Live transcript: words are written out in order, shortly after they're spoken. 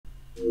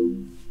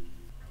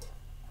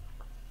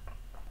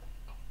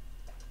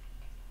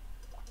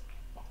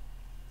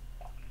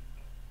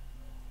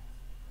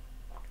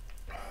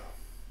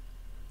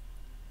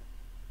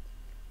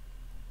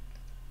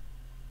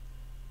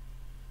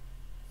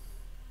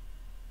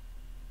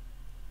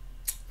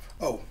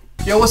Oh,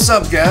 yo, what's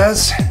up,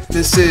 guys?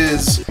 This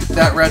is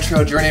That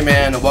Retro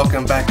Journeyman, and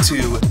welcome back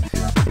to,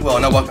 well,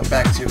 not welcome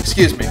back to,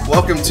 excuse me,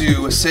 welcome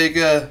to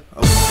Sega,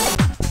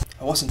 oh,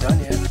 I wasn't done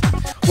yet.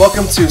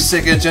 Welcome to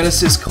Sega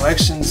Genesis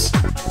Collections,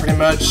 pretty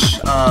much.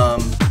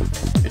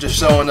 It's just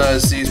showing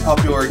us these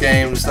popular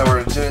games that were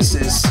in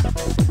Genesis.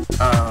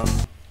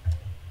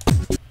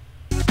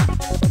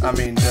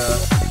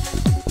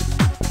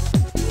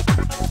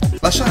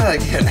 Let's try that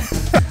again.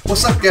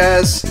 What's up,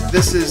 guys?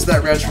 This is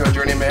That Retro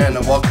Journeyman,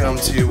 and welcome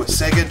to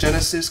Sega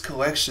Genesis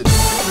Collection.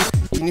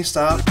 Can you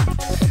stop?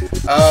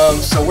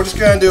 So we're just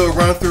gonna do a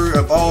run through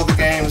of all the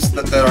games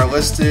that are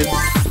listed,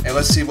 and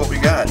let's see what we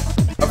got.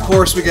 Of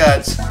course, we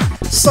got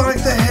Sonic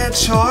the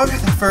Hedgehog,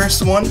 the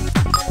first one,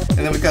 and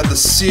then we got the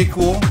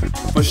sequel,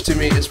 which to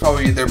me is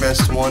probably their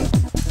best one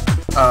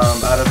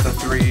out of the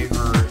three.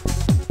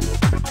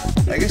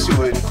 Or I guess you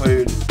would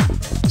include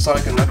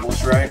Sonic and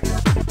Knuckles, right?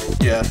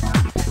 Yeah.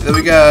 And then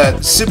we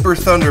got Super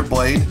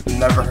Thunderblade,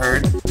 never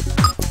heard.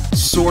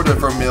 Sword of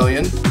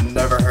Vermilion,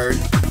 never heard.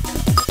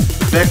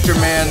 Vector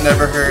Man,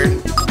 never heard.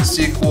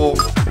 Sequel,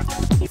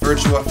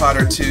 Virtua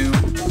Fighter 2.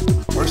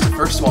 Where's the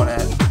first one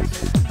at?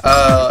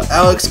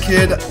 Alex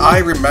Kidd, I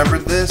remember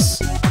this.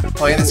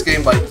 Playing this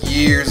game like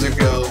years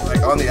ago,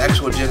 like on the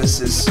actual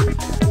Genesis.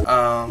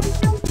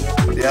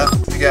 Yeah,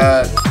 we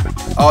got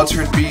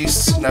Altered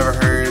Beast, never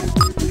heard.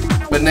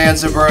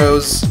 Bonanza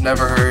Bros,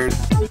 never heard.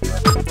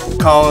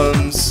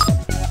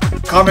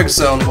 Comic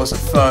Zone was a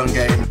fun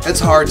game.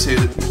 It's hard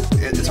to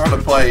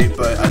play,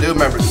 but I do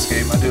remember this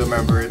game. I do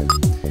remember it.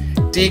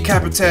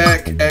 Decap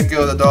Attack,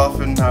 Echo the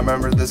Dolphin. I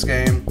remember this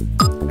game.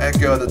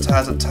 Echo the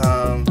Ties of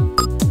Time.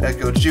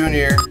 Echo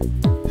Jr.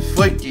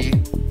 Flicky.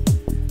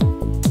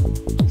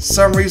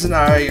 Some reason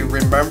I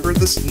remember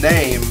this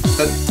name.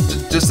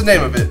 Just the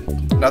name of it,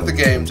 not the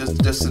game.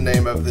 Just the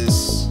name of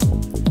this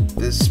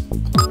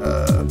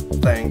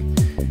thing.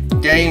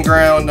 Gain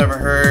Ground, never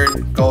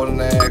heard.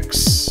 Golden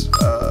Axe.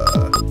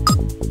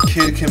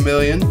 Kid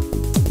Chameleon,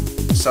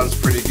 sounds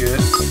pretty good.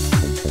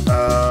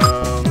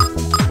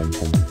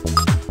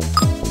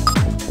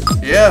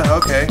 Yeah,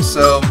 okay,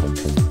 so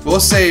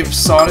we'll save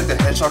Sonic the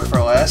Hedgehog for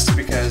last,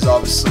 because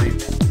obviously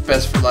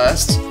best for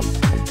last.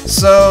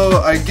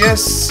 So I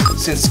guess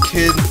since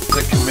Kid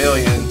the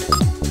Chameleon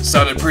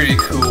sounded pretty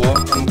cool,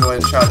 I'm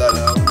going to try that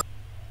out.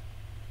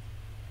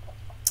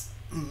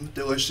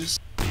 Delicious.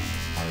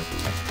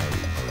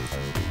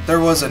 There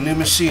was a new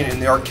machine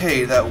in the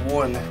arcade that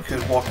one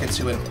could walk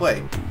into and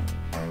play.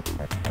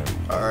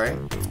 Alright.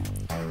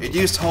 It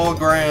used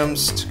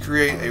holograms to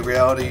create a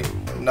reality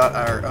not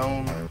our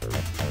own.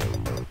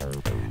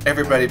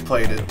 Everybody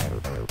played it.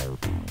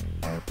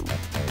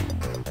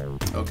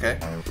 Okay.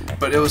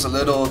 But it was a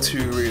little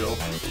too real.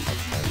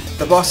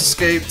 The boss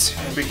escaped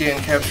and began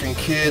capturing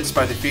kids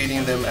by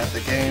defeating them at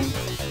the game.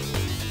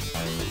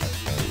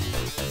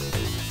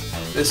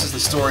 This is the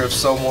story of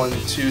someone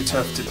too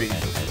tough to beat.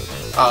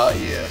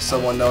 Yeah,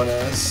 someone known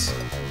as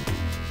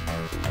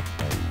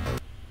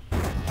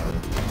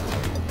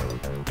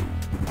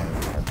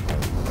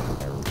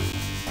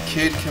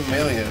Kid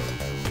Chameleon.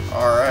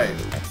 Alright.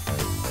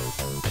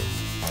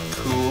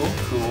 Cool.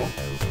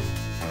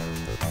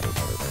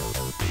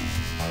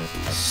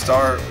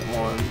 Start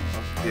one.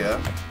 Yeah.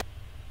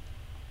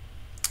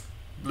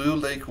 Blue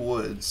Lake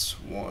Woods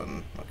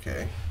 1.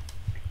 Okay.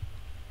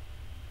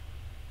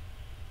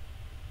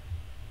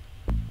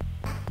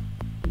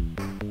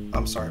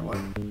 I'm sorry, what?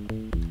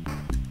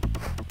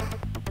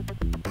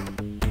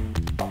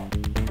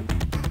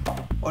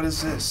 What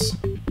is this?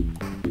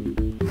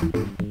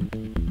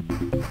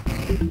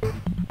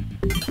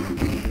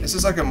 Is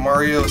this like a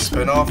Mario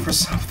spin-off or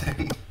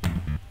something?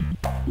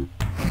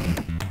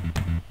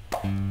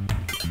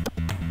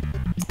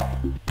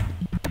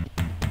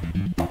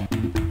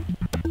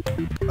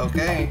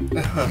 Okay.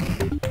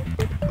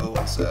 Oh,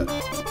 what's that?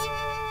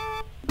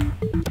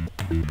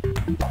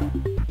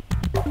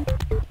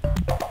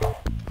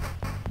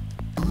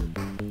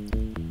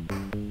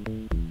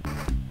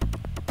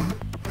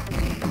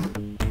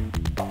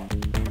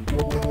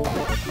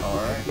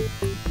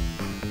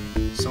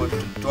 So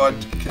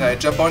can I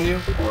jump on you,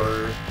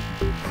 or...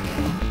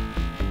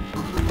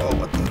 Oh,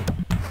 what the...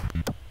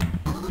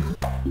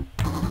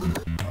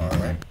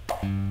 Alright.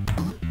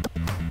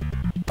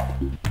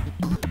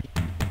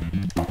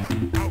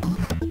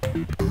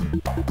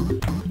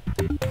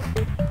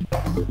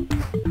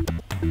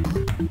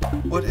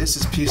 What is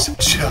this piece of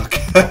junk?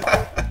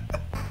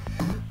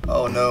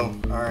 Oh no,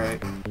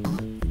 alright.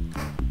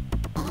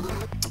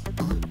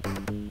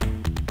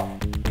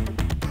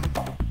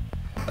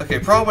 Okay,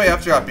 probably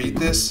after I beat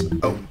this.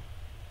 Oh.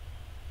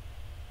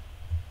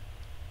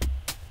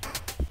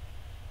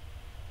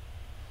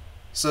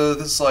 So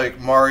this is like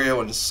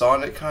Mario and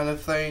Sonic kind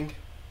of thing,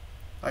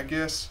 I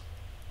guess.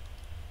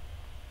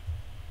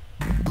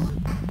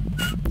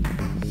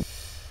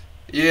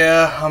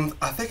 Yeah,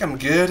 I think I'm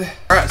good.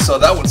 Alright, so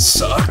that one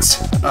sucked.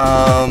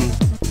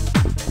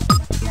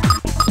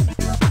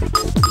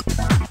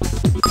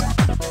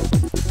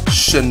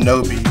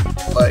 Shinobi,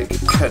 like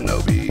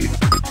Kenobi.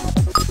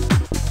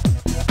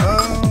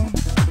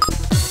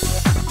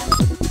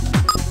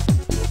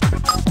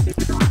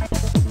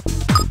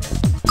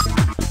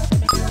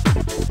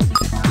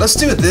 Let's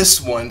do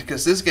this one,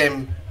 because this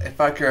game, if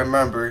I can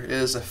remember,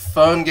 is a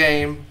fun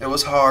game. It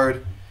was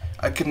hard.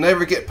 I could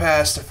never get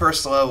past the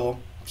first level,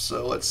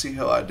 so let's see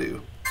how I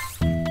do.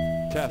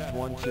 Test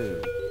 1,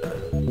 2.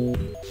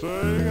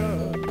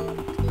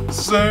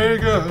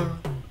 Sega!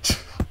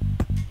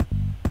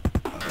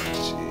 Oh,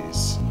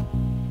 jeez.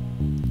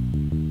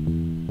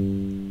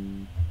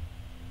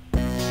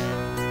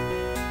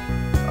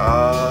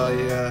 Oh,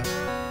 yeah.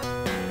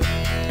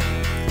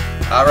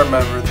 I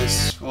remember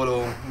this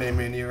little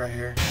menu right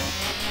here.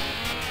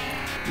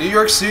 New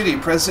York City,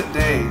 present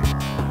day.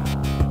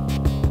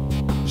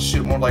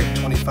 Shoot, more like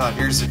 25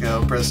 years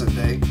ago, present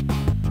day.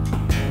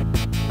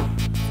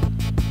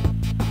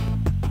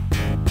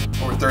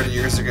 Or 30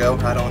 years ago,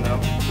 I don't know.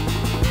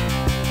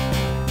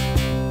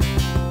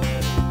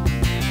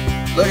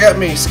 Look at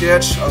me,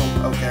 sketch.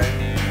 Oh, okay.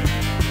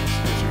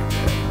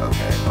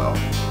 Okay, well.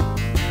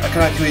 I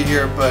cannot kill you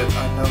here, but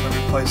I know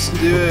every place to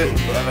do it.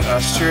 Have a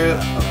nice trip.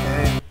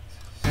 Okay.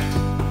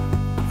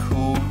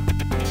 Cool.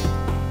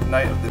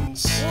 Night of the...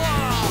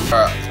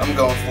 Alright, I'm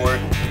going for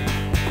it.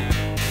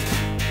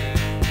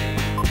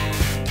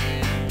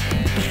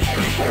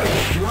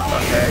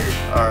 Okay,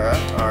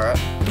 alright.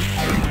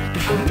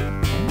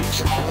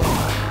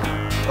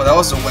 Well, that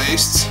was a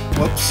waste.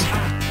 Whoops.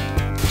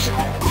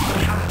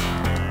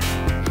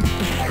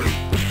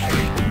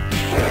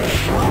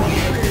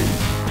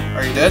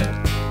 Are you dead?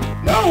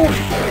 No!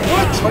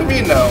 What? What do you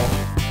mean no?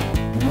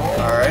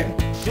 Alright.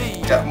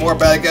 Got more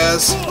bad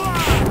guys.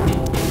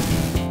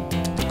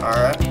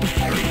 Alright.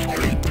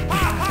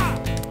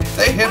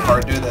 They hit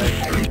hard, do they?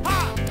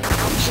 Alright.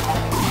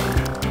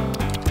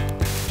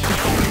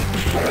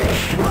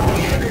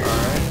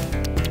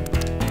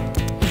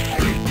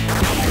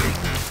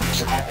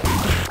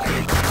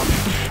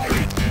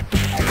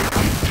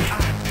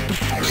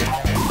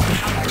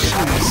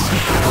 Jeez.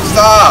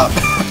 Stop!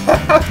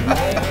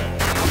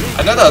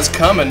 I know that was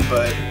coming,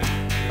 but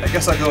I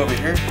guess I'll go over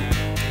here.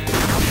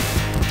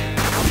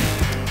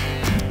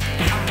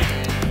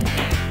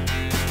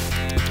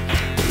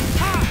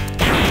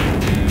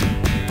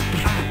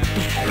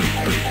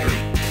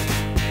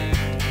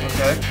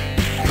 Okay.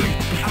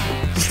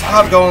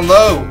 Stop going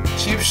low!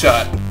 Cheap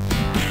shot.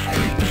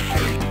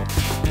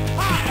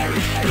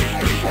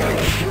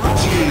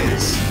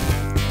 Jeez.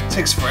 It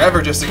takes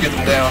forever just to get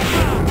them down.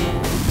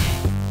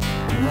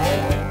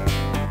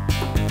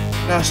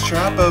 Nice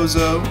try,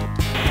 bozo.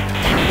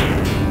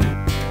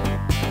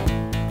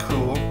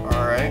 Cool,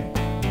 alright.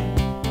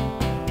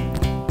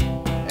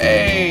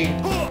 Hey!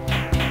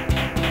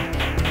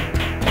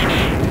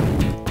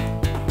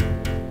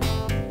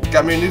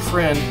 Got me a new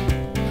friend.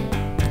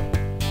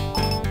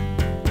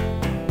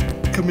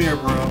 Come here,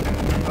 bro.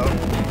 Oh.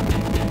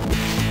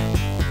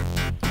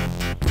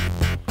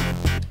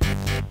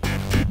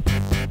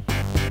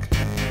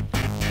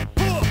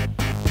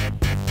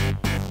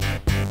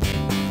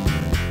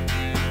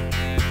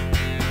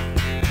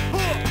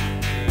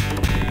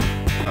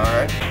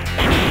 Alright.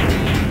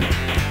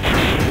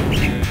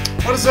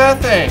 What is that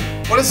thing?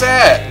 What is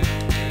that?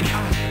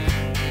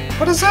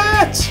 What is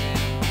that?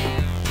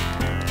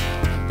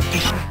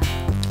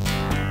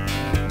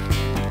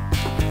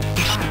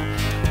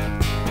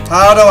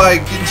 How do I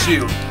get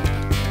you?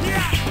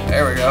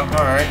 There we go.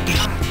 Alright.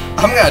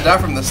 I'm gonna die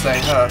from this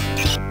thing, huh?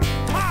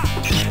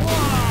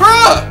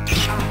 Bruh!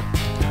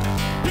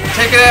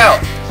 Take it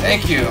out!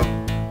 Thank you.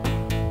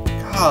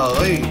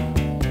 Golly.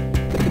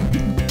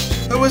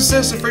 Who was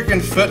this? A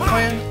freaking Foot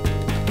Clan?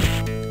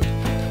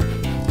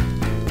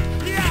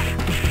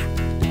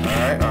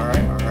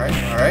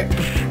 Alright.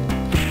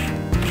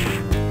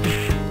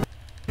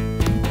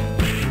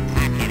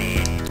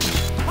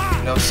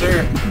 No,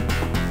 sir.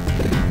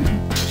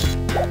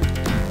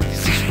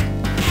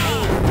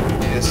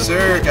 Yes,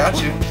 sir.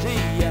 Got you.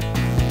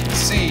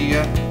 See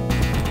ya.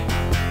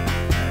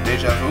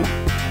 Deja vu.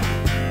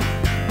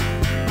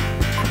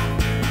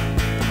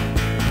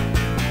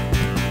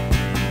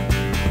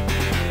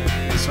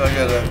 So I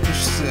gotta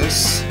push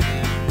this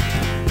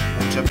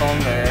and jump on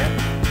there.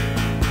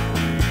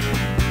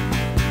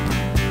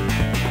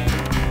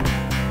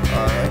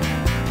 Alright.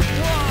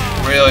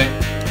 Really?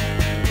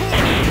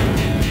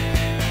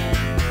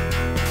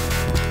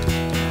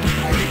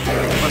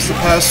 What's the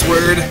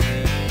password?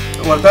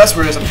 Well, the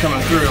password is I'm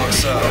coming through,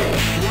 so...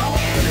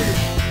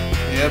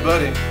 Yeah,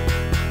 buddy.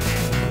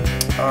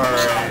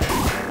 Alright.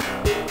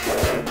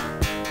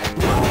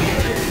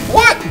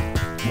 What?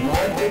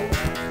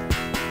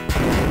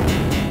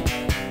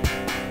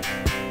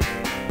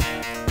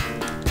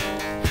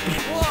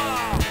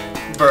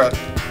 Bruh.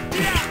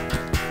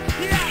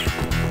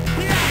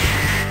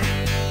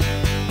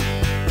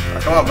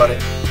 Right, come on, buddy.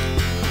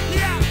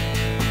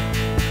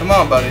 Come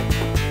on, buddy.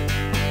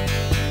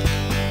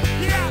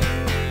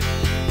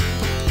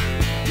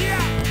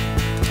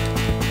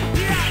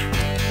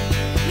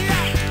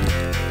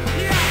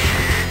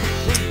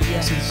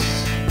 This is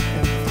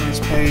in the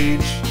first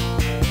page.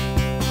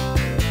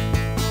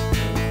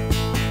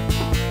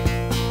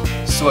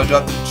 So I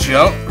dropped the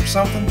jump or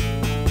something?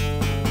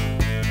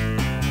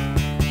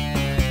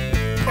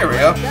 There we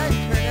go.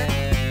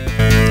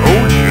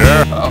 Oh, yeah.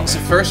 Oh, it's a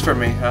first for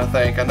me, I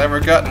think. I've never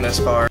gotten this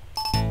far.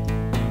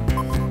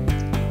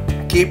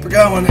 Keep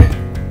going.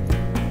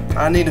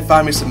 I need to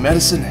find me some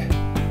medicine.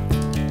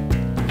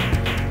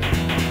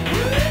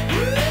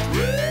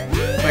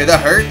 Wait,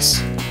 that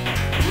hurts?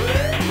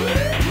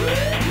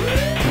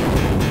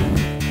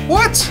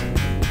 What?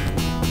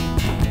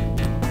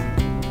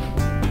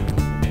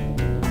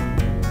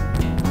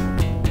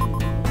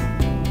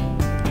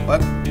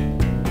 What?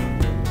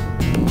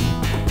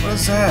 What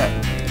is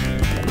that?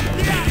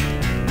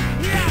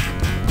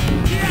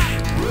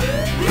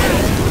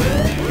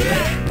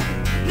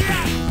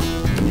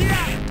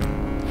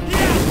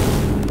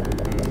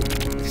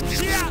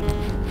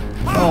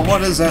 Oh,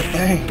 what is that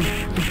thing?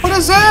 What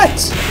is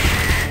that?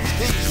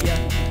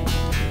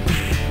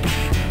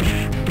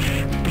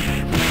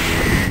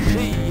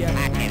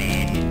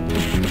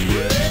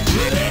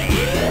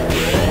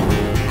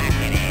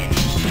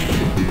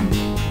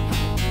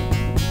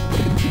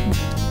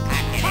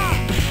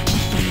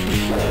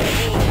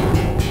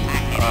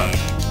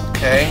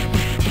 Okay.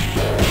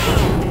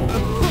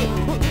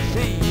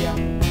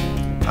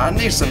 I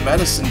need some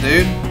medicine,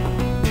 dude.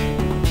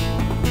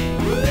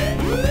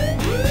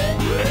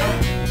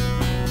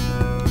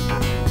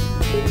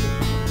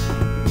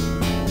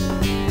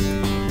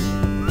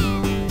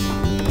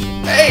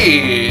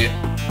 Hey!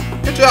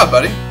 Good job,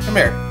 buddy. Come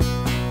here.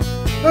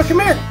 No, come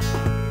here.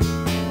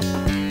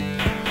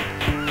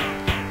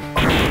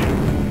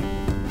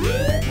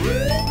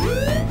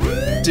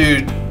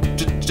 Dude,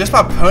 just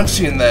by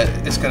punching that,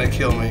 it's gonna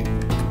kill me.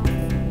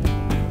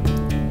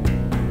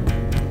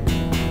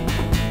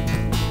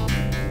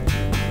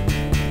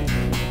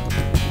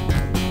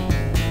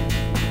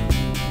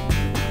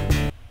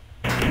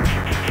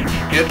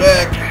 Get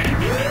back.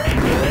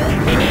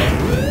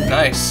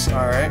 Nice.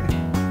 Alright.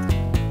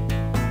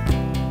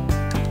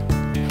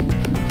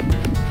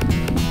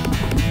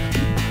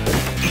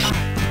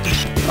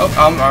 Oh,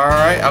 I'm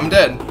alright. I'm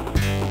dead.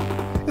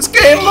 It's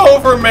game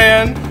over,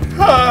 man.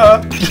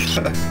 Huh.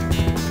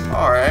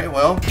 Alright,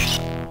 well.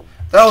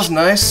 That was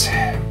nice.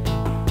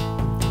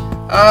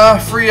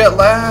 Free at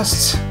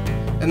last.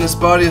 In this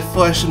body of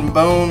flesh and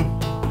bone.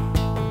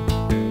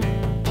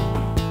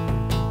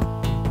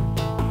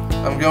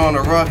 I'm going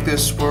to rock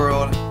this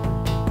world.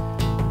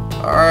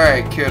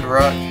 Alright, Kid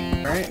Rock.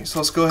 Alright, so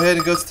let's go ahead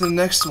and go to the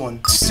next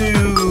one.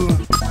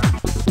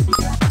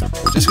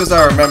 Just because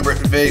I remember it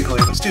vaguely.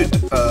 Let's do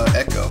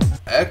Echo.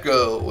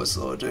 Echo was a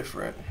little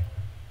different.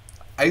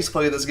 I used to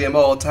play this game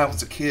all the time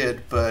as a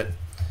kid, but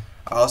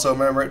I also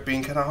remember it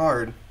being kind of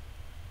hard.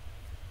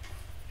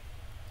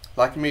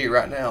 Like me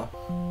right now.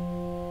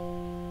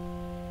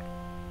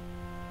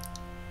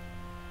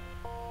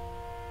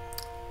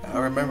 I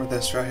remember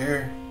this right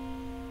here.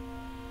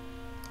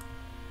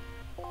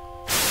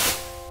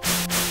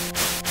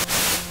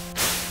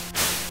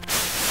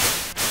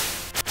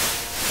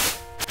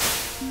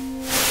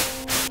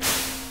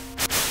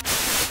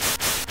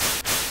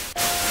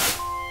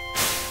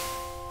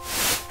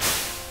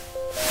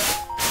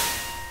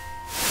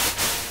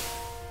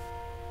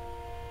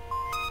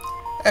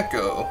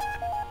 Echo.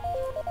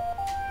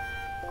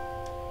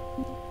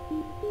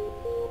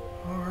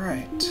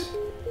 Alright.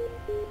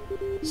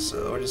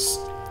 So we'll just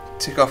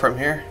take off from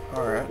here.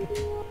 Alright.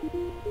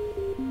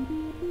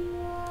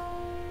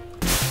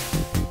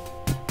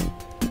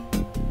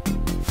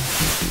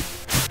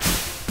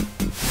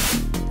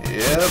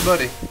 Yeah,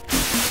 buddy.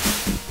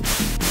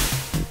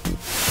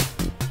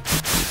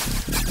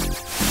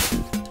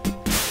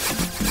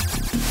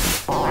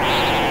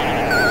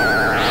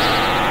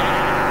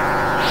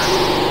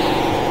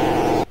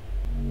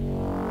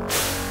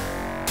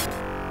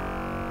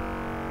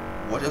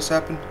 What just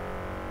happened?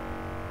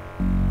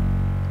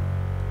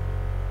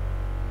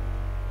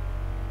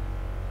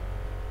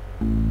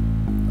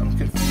 I'm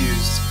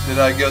confused. Did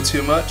I go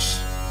too much?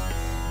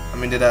 I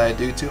mean, did I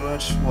do too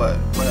much? What?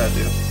 What did I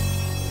do?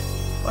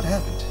 What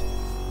happened?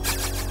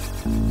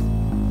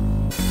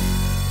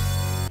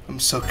 I'm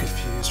so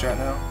confused right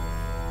now.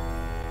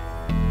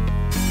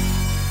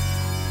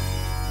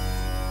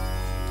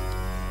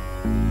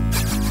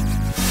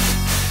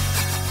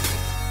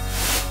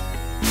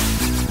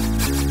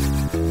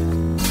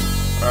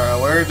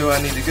 Alright, where do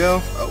I need to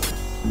go? Oh,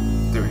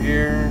 through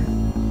here.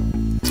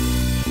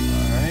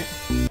 Alright.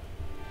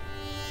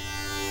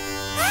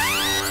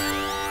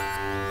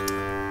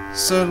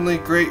 Suddenly,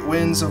 great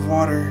winds of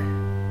water.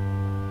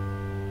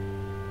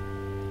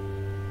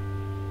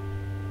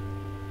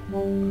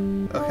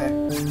 Okay.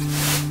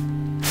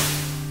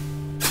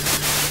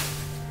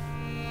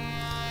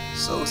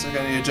 So, looks like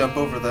I need to jump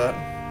over that.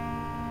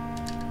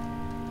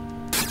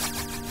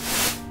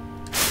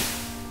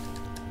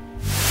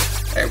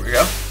 There we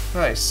go.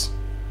 Nice.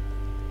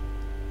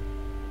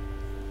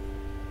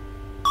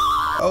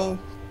 Oh,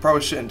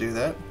 probably shouldn't do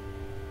that.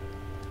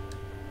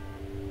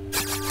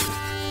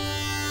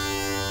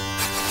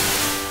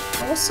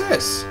 Oh, what's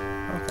this?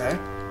 Okay.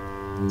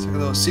 It's like a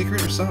little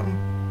secret or something.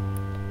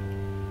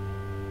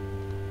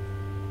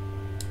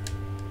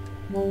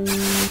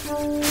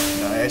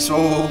 Nice.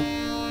 Oh.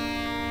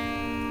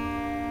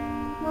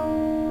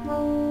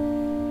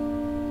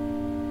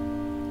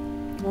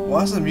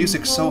 Why is the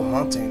music so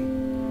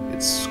haunting?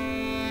 It's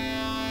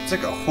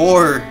like a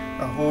horror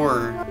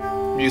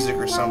music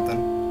or something.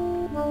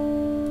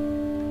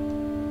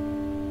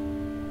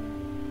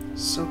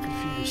 So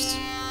confused.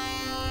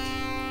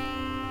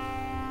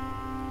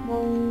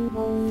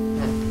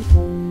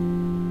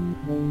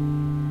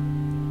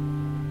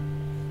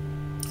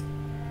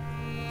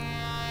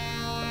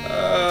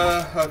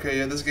 Okay,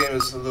 yeah, this game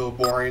is a little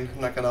boring, I'm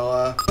not gonna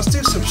lie. Let's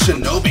do some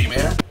Shinobi,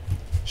 man.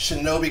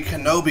 Shinobi.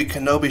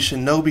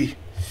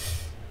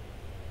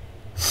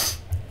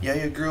 Yeah,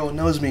 your girl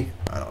knows me.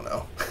 I don't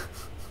know.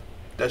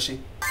 Does she?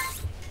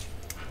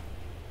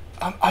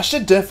 I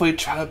should definitely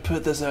try to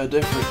put this at a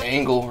different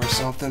angle or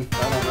something.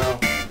 I don't know.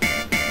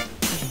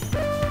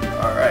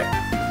 Alright.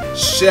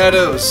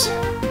 Shadows.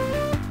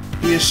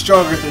 He is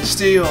stronger than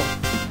steel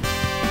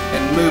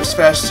and moves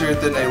faster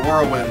than a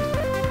whirlwind.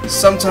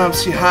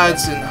 Sometimes he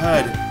hides in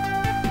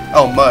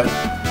mud.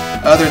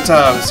 Other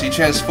times he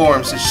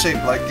transforms to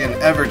shape like an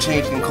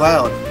ever-changing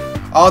cloud.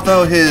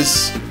 Although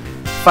his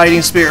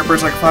fighting spirit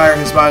burns like fire,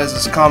 his mind is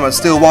as calm as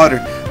still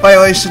water.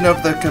 Violation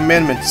of the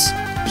commandments.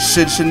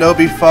 Should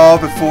Shinobi fall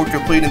before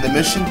completing the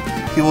mission,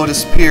 he will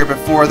disappear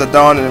before the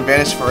dawn and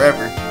vanish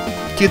forever.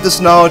 Keep this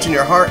knowledge in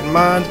your heart and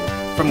mind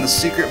from the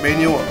secret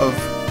manual of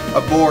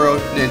Aboro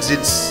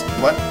Ninjitsu.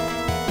 What?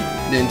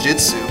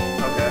 Ninjitsu.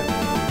 Okay.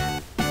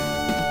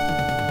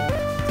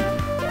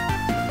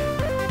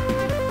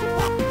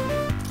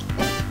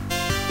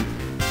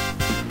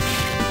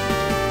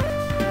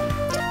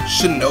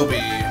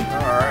 Shinobi.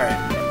 Alright.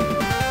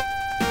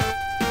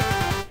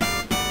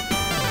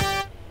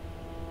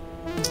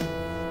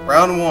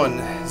 Round 1.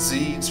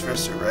 Zeed's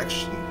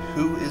Resurrection.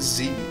 Who is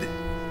Zeed?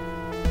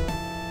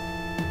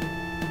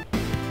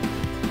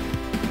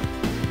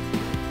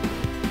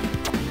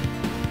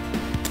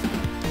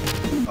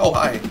 Oh,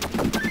 hi.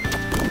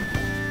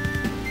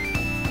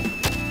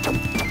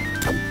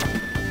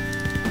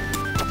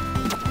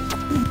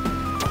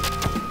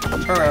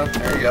 Turn around.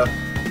 There you go.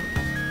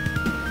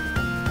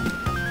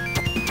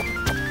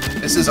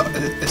 This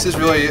is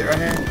really it right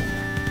here.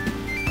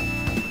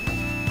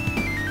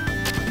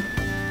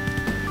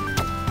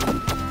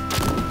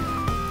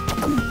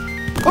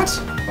 What?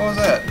 What was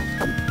that?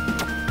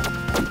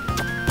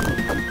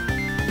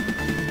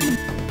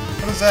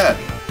 What is that?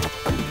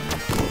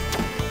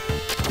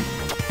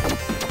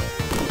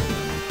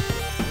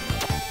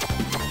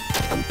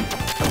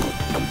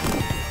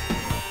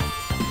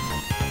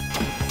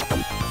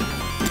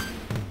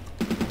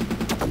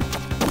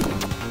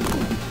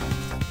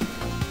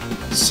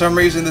 For some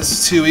reason this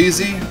is too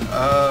easy.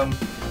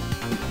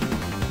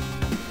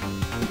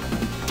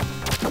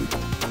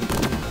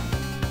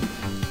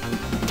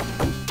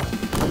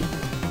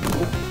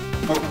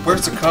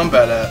 Where's the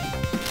combat at?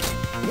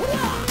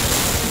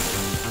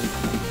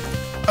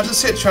 I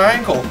just hit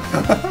triangle.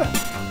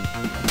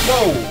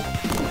 Whoa!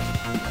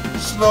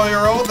 Slow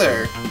your roll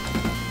there.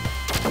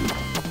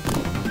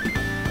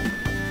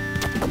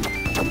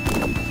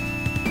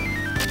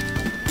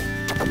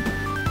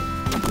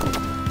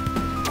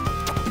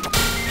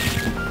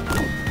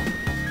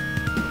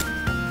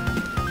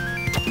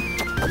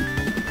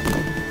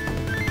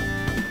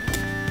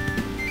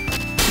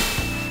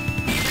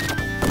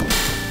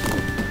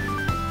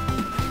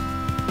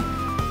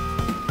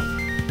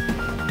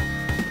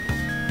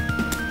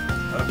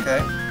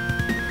 Okay.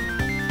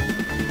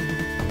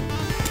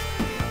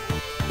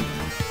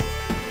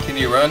 Can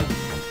you run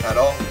at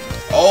all?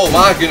 Oh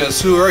my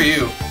goodness, who are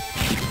you?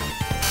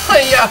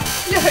 Hiya!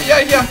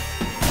 Yeah.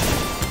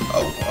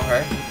 Oh,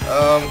 alright.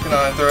 Can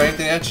I throw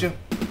anything at you?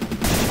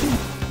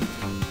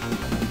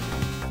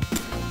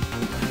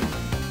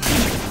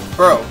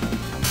 Bro.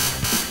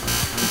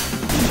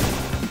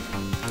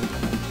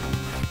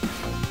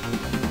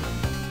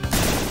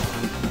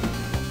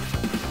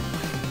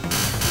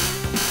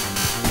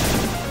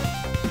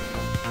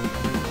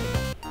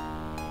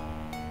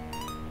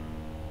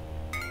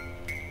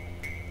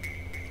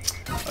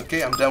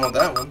 Okay, I'm done with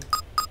that one.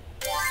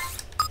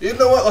 You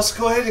know what? Let's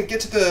go ahead and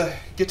get to the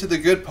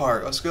good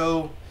part. Let's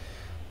go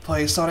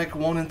play Sonic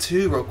 1 and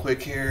 2 real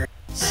quick here.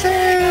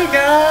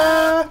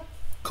 Sega!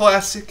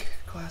 Classic.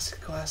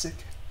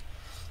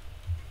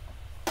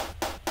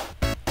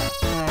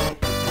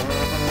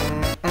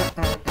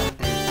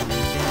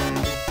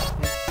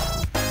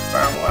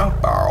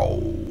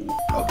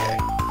 Okay.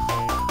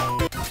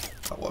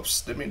 Oh,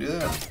 whoops, didn't mean to do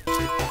that.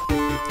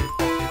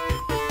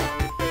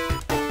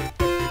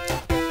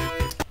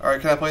 Alright,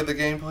 can I play the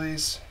game,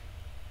 please?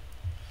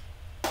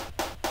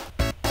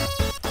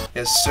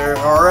 Yes, sir.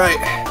 Alright.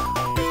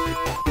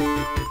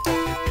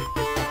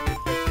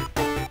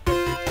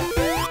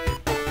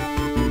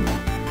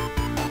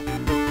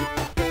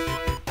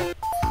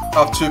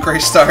 Off to a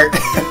great start.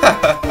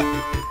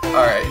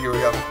 Alright, here we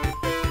go.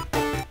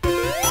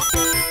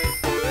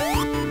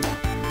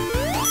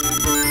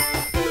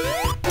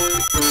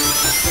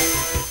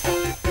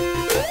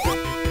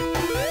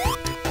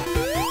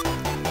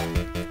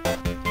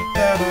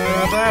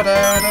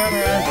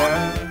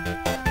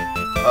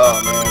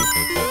 Oh man.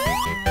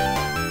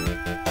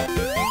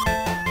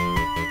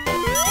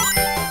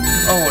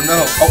 Oh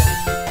no.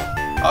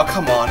 Oh,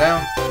 come on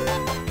now.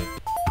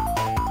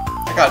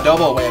 I got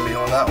double whammy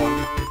on that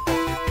one.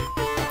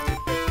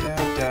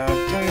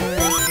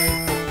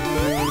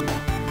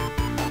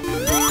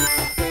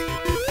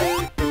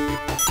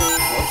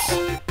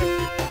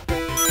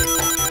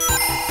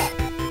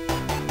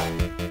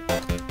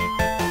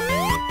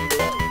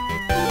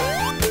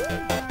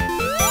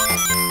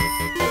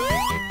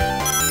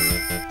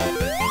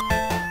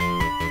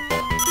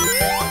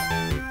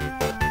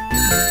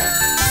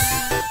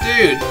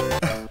 Dude!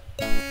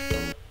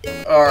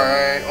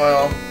 Alright,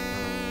 well...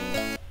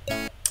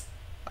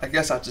 I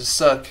guess I just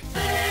suck.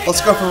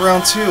 Let's go for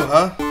round 2,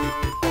 huh?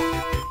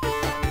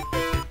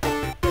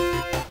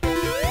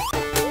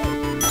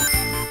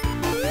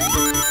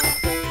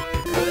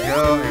 Here we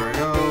go, here we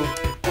go.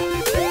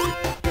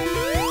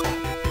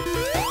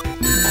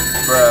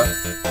 Bruh.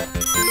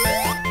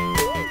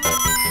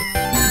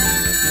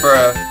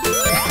 Bruh.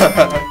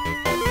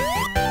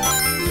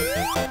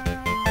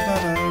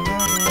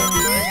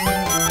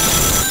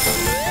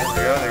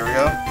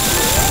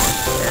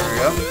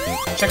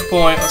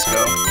 Checkpoint, let's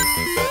go.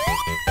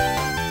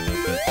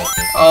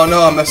 Oh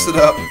no, I messed it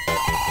up.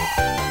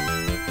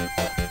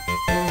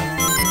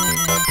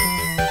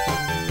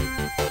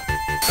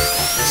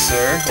 Yes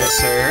sir, yes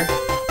sir.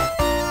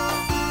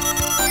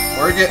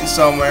 We're getting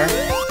somewhere.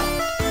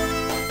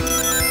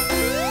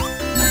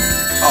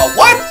 Oh,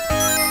 what?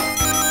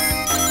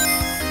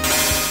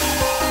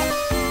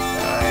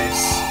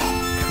 Nice.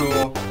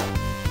 Cool.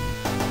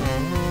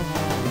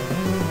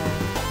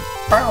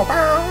 Bow,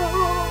 bow.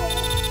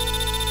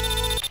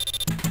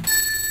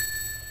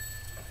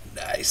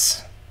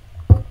 Nice.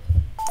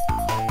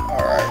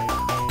 Alright.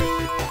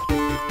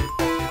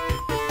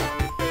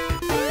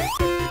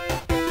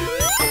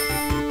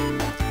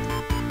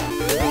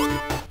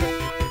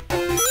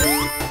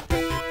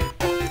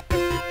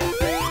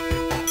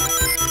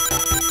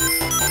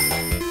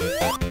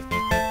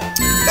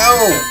 No!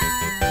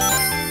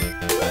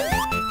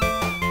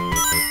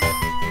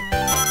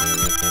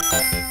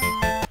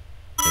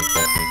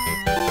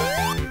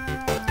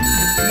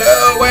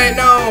 No, wait,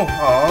 no!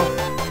 Aw.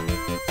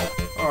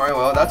 Alright,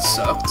 well, that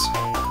sucked.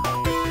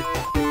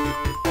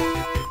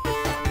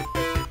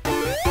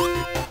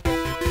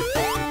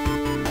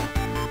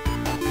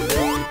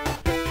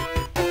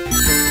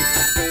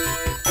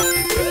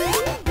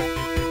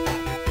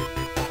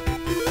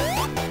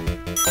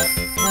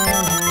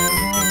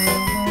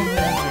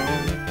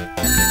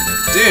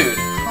 Dude,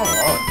 come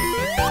on.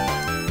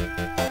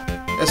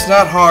 It's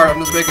not hard, I'm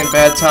just making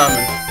bad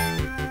timing.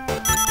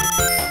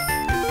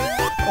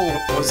 Oh,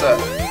 what's that?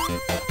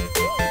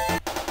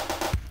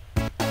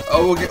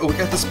 Oh, we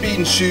got the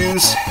speeding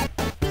shoes.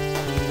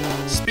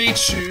 Speed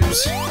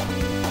shoes.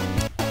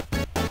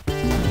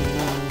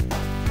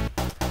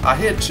 I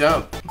hit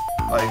jump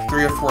like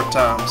 3 or 4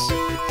 times.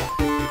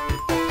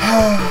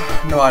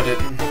 No, I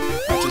didn't.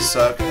 I just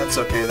suck. That's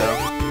okay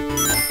though.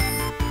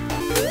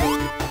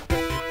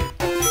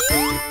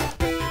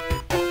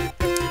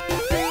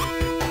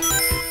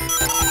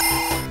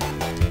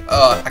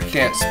 I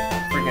can't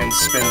freaking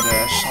spin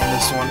dash on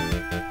this one.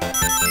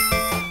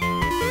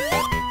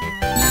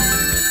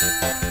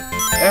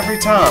 Every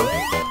time.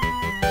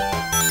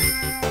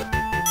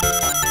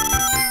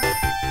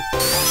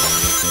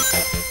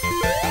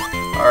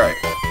 Alright.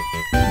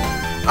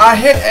 I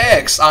hit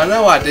X. I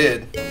know I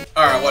did.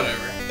 Alright,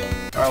 whatever.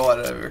 Alright,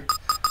 whatever.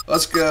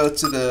 Let's go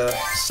to the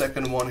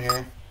second one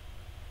here.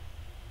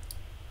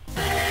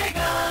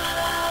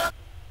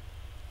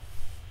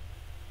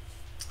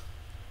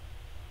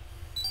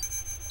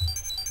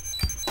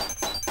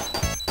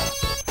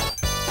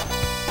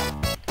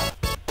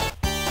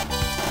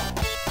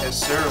 Yes,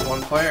 sir.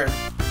 1 player.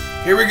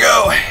 Here we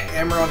go.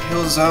 Emerald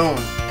Hill Zone.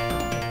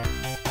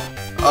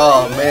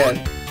 Oh man.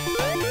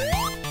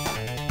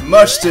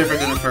 Much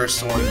different than the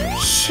first one.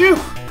 Shoo!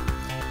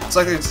 It's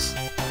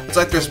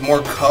like there's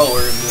more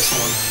color in this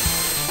one.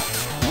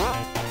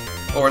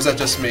 Or is that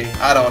just me?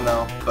 I don't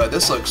know. But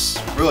this looks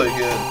really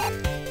good.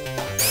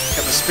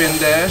 Got the spin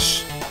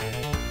dash.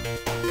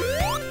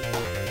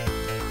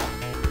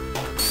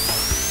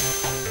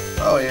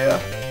 Oh yeah.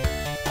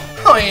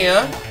 Oh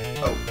yeah.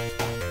 Oh.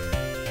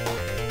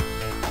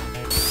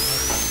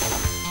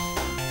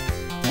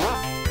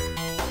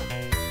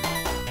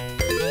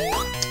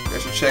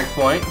 There's your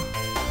checkpoint.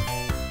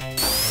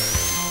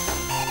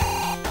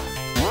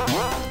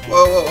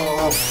 Whoa, whoa, whoa,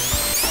 whoa.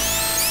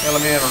 Yeah,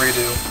 let me have a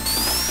redo.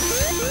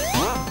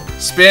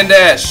 Spin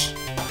dash.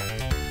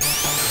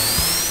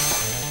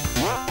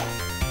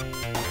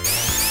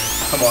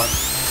 Come on.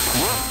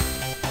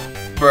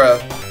 Bruh.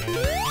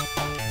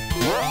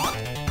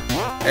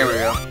 There we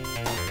go.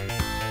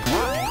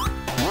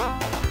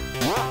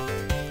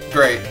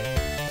 Great.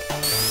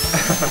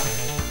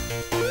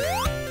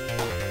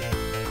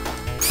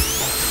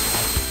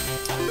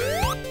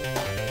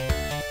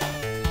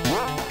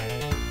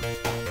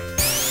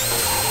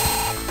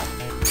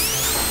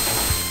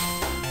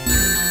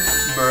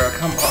 Bruh,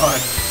 come on.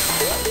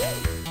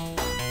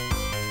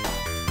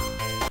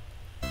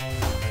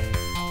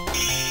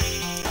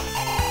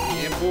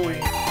 Yeah, boy.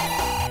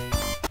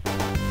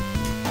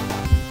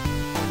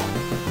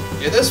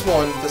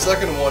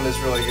 second one is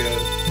really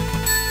good.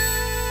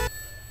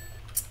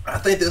 I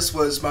think this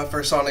was my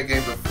first Sonic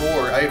game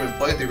before I even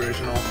played the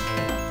original,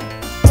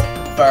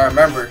 if I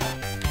remember.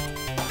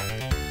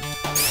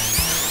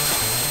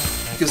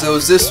 Because it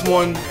was this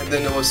one, and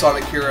then it was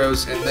Sonic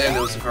Heroes, and then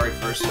it was the very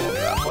first one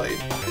that I played.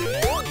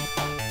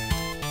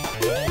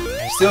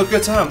 Still a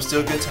good time, still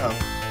a good time.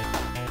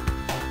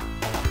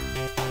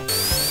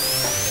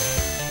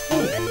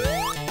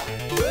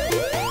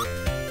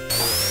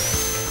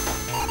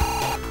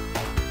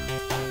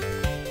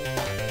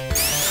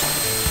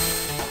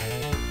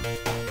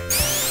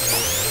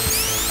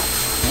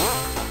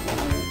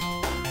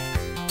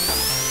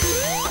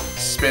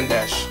 Spin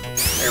dash.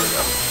 There we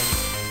go.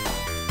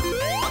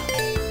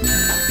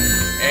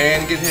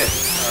 And get hit.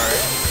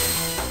 Alright.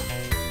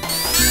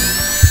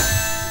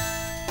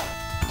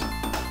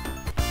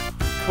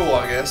 Cool,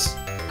 I guess.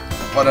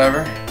 Whatever.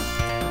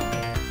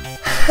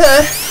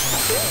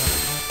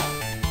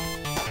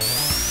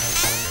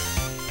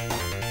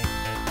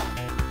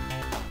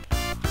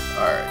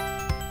 Alright.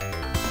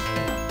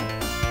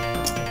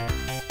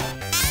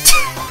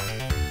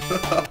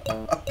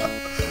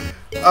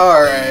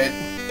 Alright.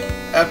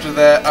 After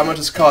that, I'm gonna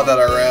just call that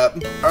a wrap.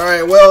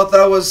 Alright, well,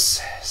 that was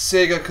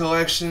Sega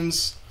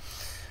Collections.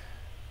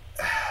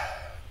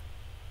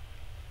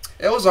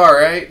 It was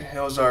alright. It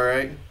was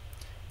alright.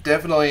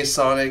 Definitely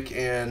Sonic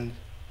and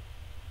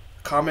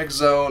Comic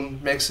Zone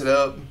mix it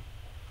up.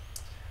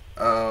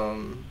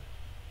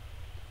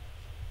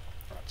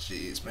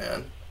 Jeez,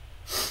 man.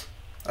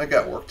 I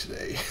got work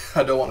today.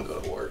 I don't want to go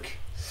to work.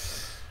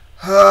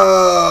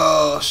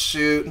 Oh,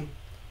 shoot.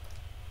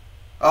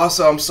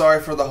 Also, I'm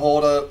sorry for the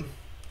hold up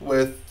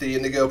with the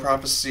Indigo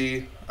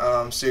Prophecy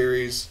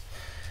series.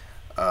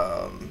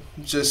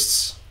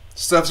 Just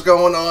stuff's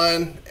going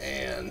on,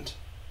 and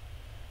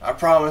I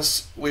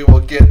promise we will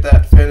get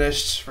that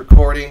finished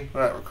recording,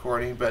 not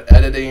recording, but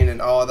editing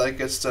and all that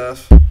good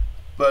stuff.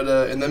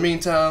 But in the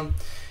meantime,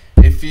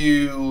 if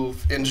you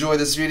enjoy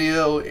this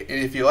video and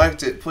if you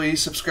liked it, please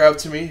subscribe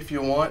to me if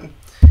you want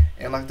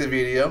and like the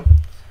video.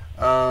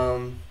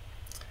 And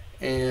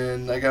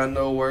I got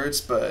no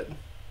words, but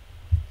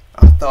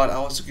I thought I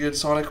was a good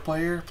Sonic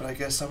player, but I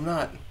guess I'm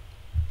not.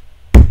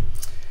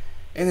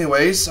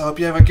 Anyways, I hope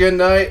you have a good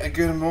night, a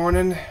good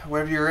morning,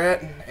 wherever you're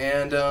at,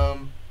 and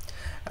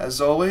as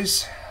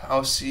always,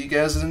 I'll see you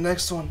guys in the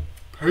next one.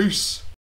 Peace.